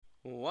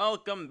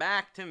Welcome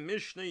back to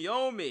Mishna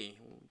Yomi.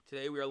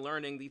 Today we are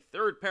learning the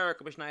third Perek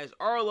of Mishna is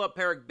Orlah,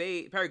 Perek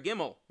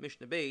Gimel,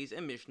 Mishna Beis,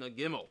 and Mishna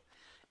Gimel.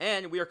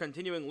 And we are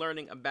continuing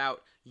learning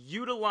about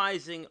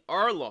utilizing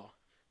Orlah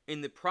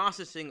in the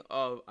processing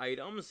of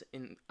items.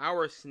 In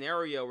our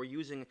scenario, we're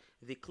using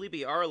the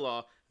Klibi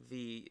Orlah,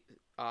 the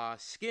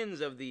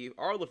skins of the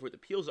Orlah fruit, the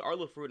peels of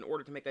Orlah fruit, in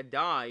order to make a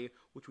dye,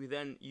 which we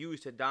then use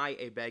to dye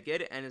a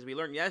beged. And as we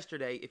learned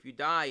yesterday, if you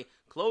dye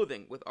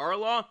clothing with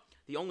Orlah,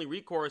 the only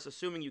recourse,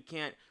 assuming you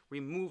can't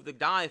remove the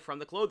dye from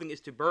the clothing,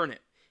 is to burn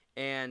it.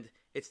 And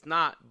it's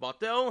not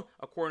batel,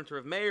 according to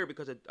Rav Meir,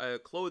 because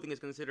clothing is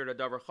considered a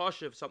davar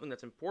chashiv, something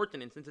that's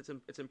important, and since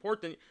it's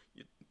important,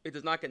 it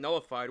does not get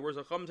nullified. Whereas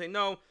the Chacham say,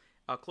 no,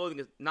 clothing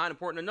is not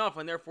important enough,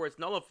 and therefore it's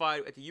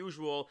nullified at the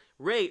usual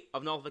rate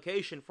of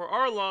nullification for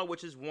our law,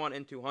 which is 1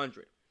 in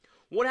 200.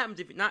 What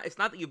happens if it's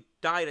not that you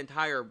dye an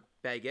entire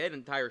baguette, an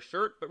entire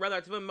shirt, but rather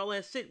it's a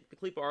meleh sit, the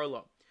klipa our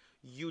law.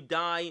 You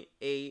dye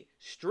a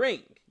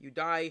string, you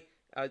dye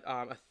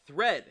a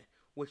thread,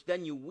 which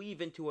then you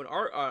weave into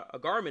a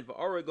garment,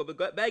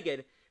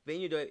 beged. Then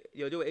you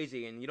do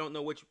easy, and you don't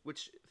know which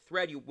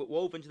thread you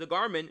wove into the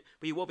garment,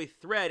 but you wove a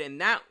thread,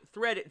 and that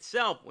thread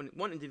itself, when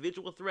one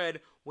individual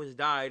thread was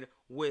dyed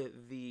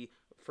with the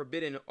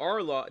forbidden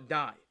Orlah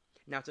dye.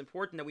 Now it's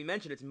important that we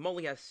mention it's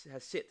moli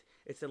hasit.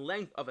 It's the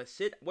length of a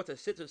sit. What's a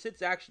sit? So a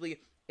sit's actually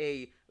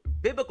a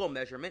biblical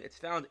measurement. It's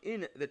found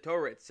in the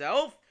Torah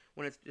itself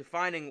when it's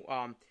defining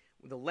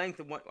the length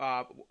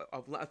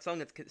of something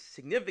that's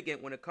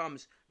significant when it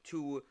comes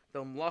to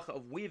the mlacha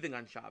of weaving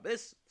on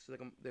Shabbos. So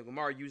the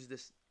Gemara uses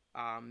this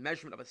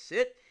measurement of a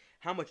sit.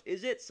 How much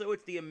is it? So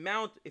it's the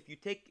amount, if you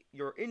take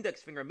your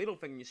index finger and middle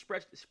finger and you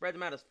spread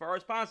them out as far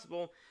as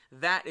possible,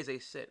 that is a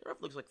sit. Or if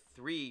it looks like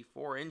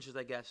 3-4 inches,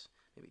 I guess.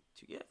 Maybe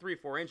 3 or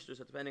 4 inches, or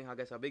so, depending how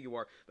big you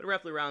are. But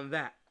roughly around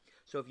that.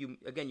 So if you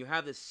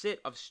have this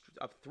sit of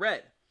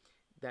thread,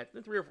 that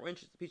 3 or 4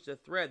 inches piece of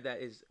thread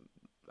that is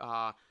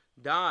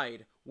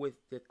dyed with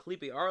the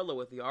klipi arla,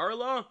 with the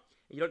arla, and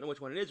you don't know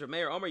which one it is. Or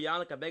Meir Omer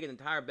Yalik Beged, the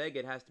entire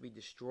beged has to be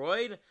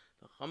destroyed.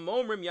 And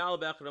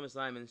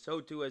so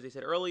too, as they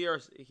said earlier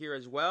here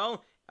as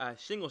well, a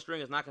single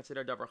string is not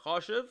considered davar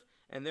chashiv,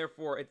 and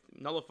therefore it's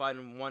nullified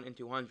in 1 in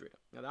 200.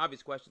 Now the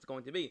obvious question is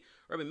going to be,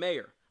 Rabbi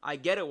Meir, I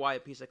get it why a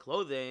piece of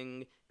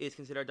clothing is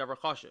considered davar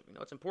chashiv.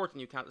 It's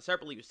important, you count it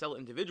separately, you sell it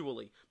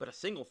individually, but a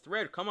single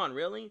thread, come on,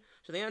 really?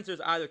 So the answer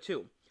is either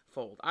two.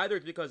 Fold. Either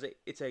it's because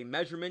it's a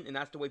measurement and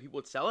that's the way people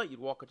would sell it.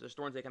 You'd walk into the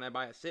store and say, can I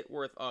buy a sit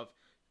worth of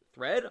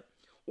thread?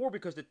 Or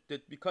because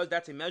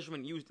that's a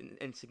measurement used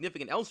in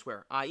significant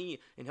elsewhere, i.e.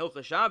 in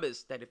Hilchos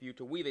Shabbos, that if you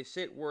to weave a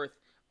sit worth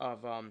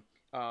of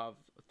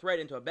thread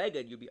into a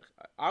beged, you'd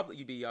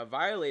be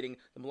violating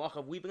the malach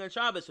of weaving on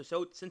Shabbos.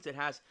 So since it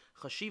has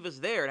chashivas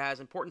there, it has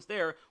importance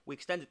there, we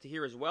extend it to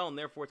here as well, and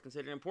therefore it's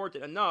considered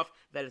important enough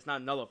that it's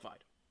not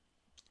nullified.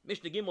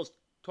 Mishnah Gimel is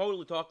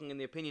totally talking in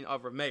the opinion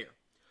of Rav Meir.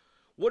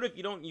 What if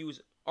you don't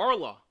use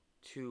Orlah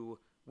to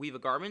weave a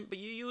garment, but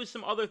you use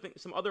some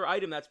other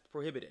item that's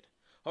prohibited?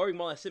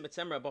 Let's say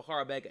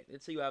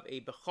you have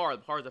a bechar.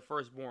 The bechar is the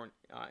firstborn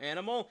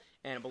animal,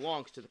 and it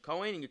belongs to the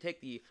Kohen, and you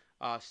take the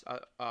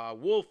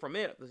wool from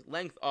it, the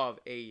length of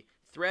a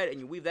thread,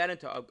 and you weave that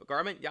into a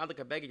garment. You have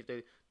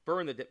to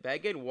burn the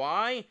beged.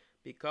 Why?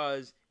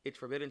 Because it's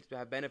forbidden to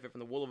have benefit from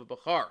the wool of a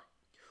bechar.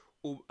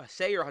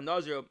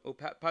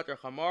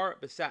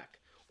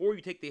 Or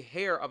you take the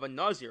hair of a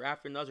Nazir,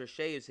 after Nazir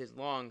shaves his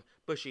long,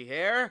 bushy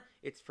hair,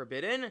 it's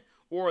forbidden.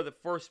 Or the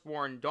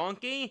firstborn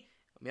donkey,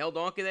 male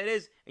donkey that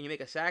is, and you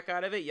make a sack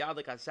out of it, yad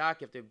like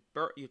sack, you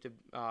have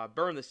to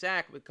burn the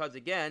sack, because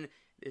again,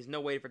 there's no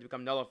way for it to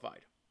become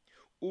nullified.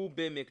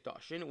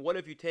 Mikdashin, what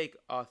if you take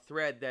a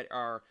thread that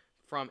are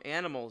from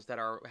animals that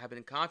have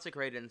been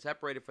consecrated and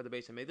separated for the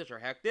base of Mikdash or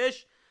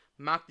Hektish?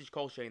 Makdish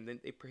kol shein. Then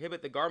they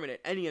prohibit the garment at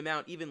any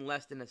amount, even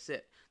less than a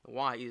sit.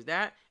 Why is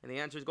that? And the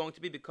answer is going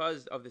to be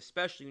because of the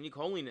special, unique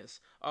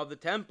holiness of the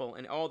temple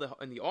and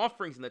the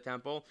offerings in the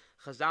temple.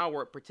 Chazal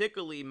were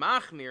particularly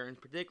machmir and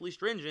particularly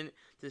stringent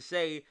to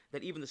say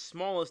that even the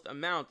smallest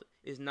amount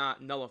is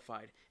not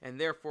nullified, and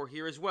therefore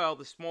here as well,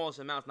 the smallest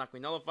amount is not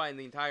going to be nullified, and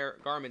the entire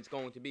garment is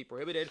going to be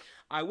prohibited.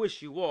 I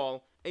wish you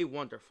all a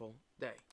wonderful day.